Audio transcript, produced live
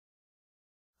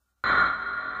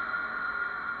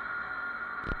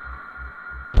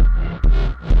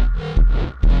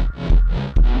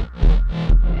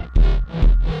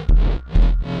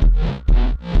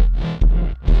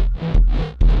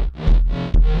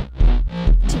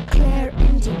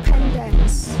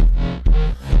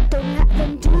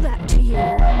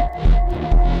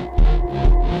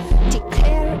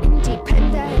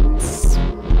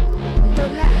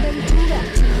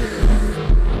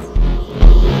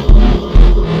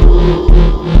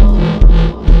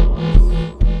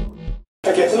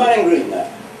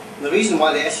reason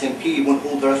why the SNP won't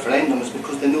hold the referendum is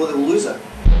because they know they'll lose it.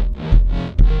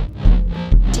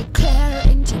 Declare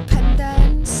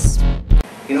independence.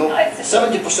 You know,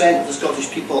 70% of the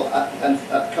Scottish people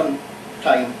at current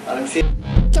time are in favour.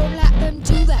 Don't let them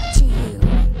do that to you.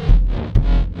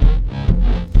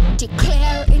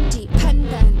 Declare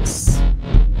independence.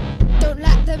 Don't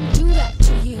let them do that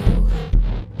to you.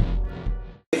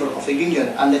 Of the Union,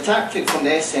 and the tactic from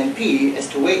the SNP is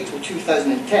to wait till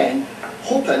 2010,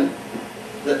 hoping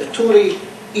that the Tory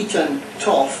Eton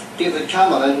toff, David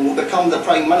Cameron, will become the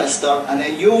Prime Minister, and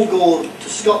then you'll go to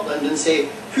Scotland and say,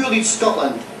 who leads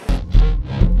Scotland?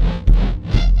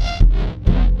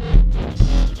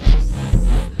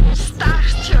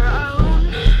 Start your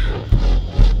own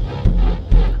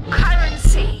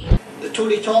currency. The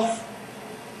Tory toff?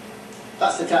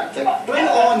 That's the tactic. Bring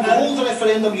it on, you hold the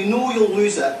referendum, you know you'll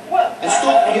lose it, and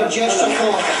stop your gesture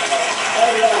politics.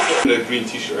 The green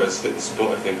t-shirt has hit the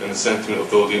spot, I think, and the sentiment of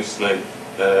the audience tonight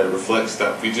reflects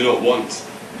that. We do not want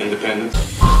independence.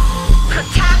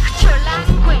 Protect your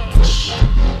language.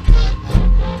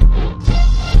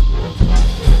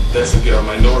 Let's get a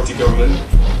minority government.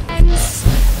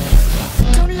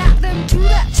 Don't let them do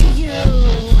that to you.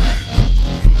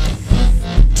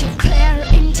 Declare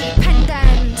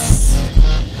independence.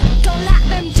 Don't let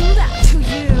them do that to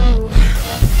you.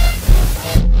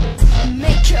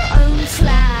 Make your own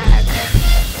flag.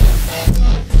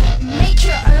 Make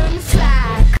your own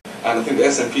flag. And I think the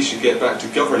SNP should get back to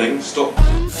governing, stop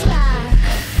Own flag.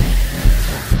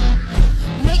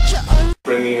 Make your own.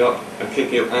 bringing up and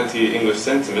kicking up anti-English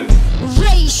sentiment.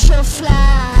 Raise your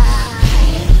flag.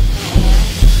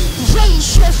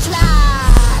 Raise your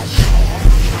flag.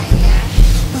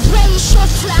 Raise your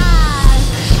flag.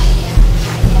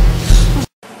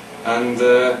 And,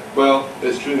 well,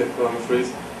 it's true, Nicola, I'm afraid.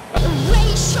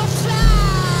 Raise your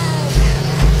flag.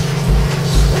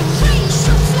 Raise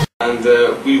your flag. And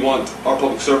we want our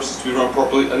public services to be run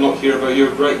properly and not hear about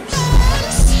your gripes. Don't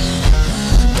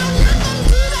let them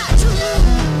do that to you.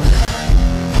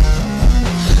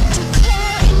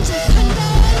 Declare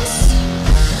independence.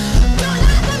 Don't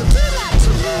let them do that to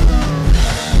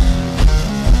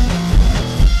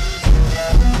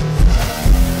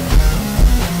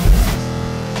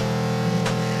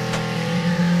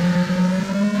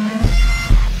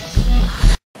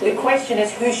The question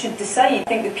is who should decide. I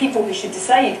think the people who should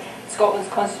decide Scotland's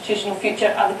constitutional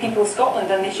future are the people of Scotland,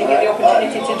 and they should get the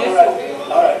opportunity to do so.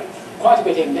 Alright, quite a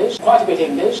bit English, quite a bit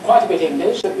English, quite a bit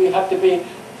English, that we have to be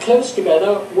close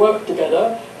together, work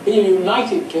together, be a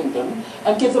united kingdom,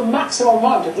 and give the maximum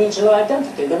amount of regional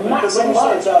identity, the maximum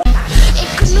amount.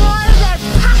 Ignore their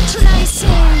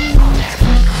patronising.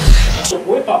 To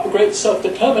whip up a great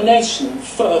self-determination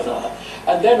further,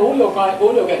 and then all you're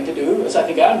going to do, as I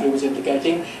think Andrew was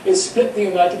indicating, is split the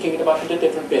United Kingdom up into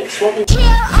different bits. What we Tear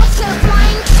off their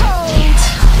blindfold.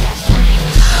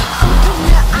 Open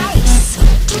your eyes.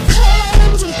 Declare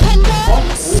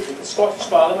independence. the Scottish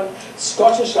Parliament,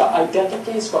 Scottish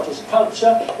identity, Scottish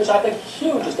culture, which I have the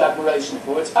hugest admiration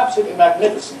for. It's absolutely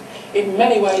magnificent. In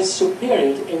many ways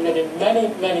superior to England in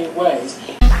many, many ways.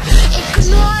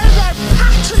 Ignore their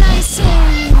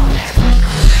patronising.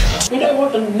 We don't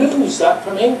want to lose that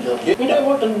from England. We don't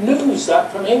want to lose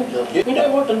that from England. We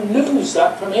don't want to lose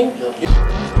that from England.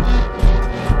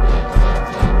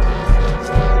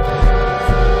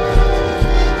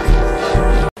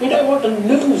 We don't want to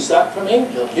lose that from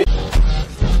England.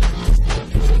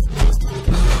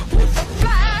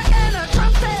 Flag and a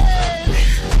trumpet.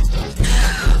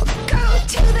 Go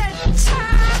to the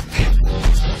top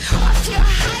of your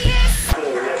highest.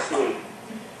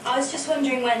 I was just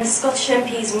wondering when Scottish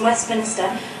MPs in Westminster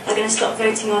are going to stop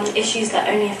voting on issues that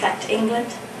only affect England.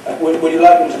 Would you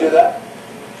like them to do that?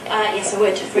 Yes, I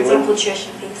would. For example,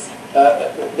 tuition fees.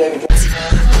 David.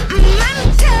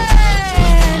 Mountain.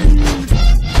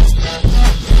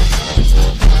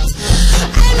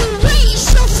 And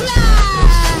raise your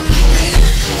flag.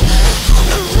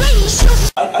 Raise your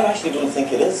I actually don't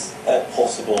think it is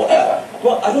possible.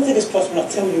 Well, I don't think it's possible, and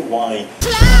I'll tell you why.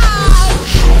 flag.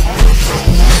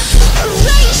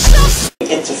 Raise your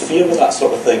Interfere with that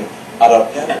sort of thing at a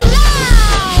flag.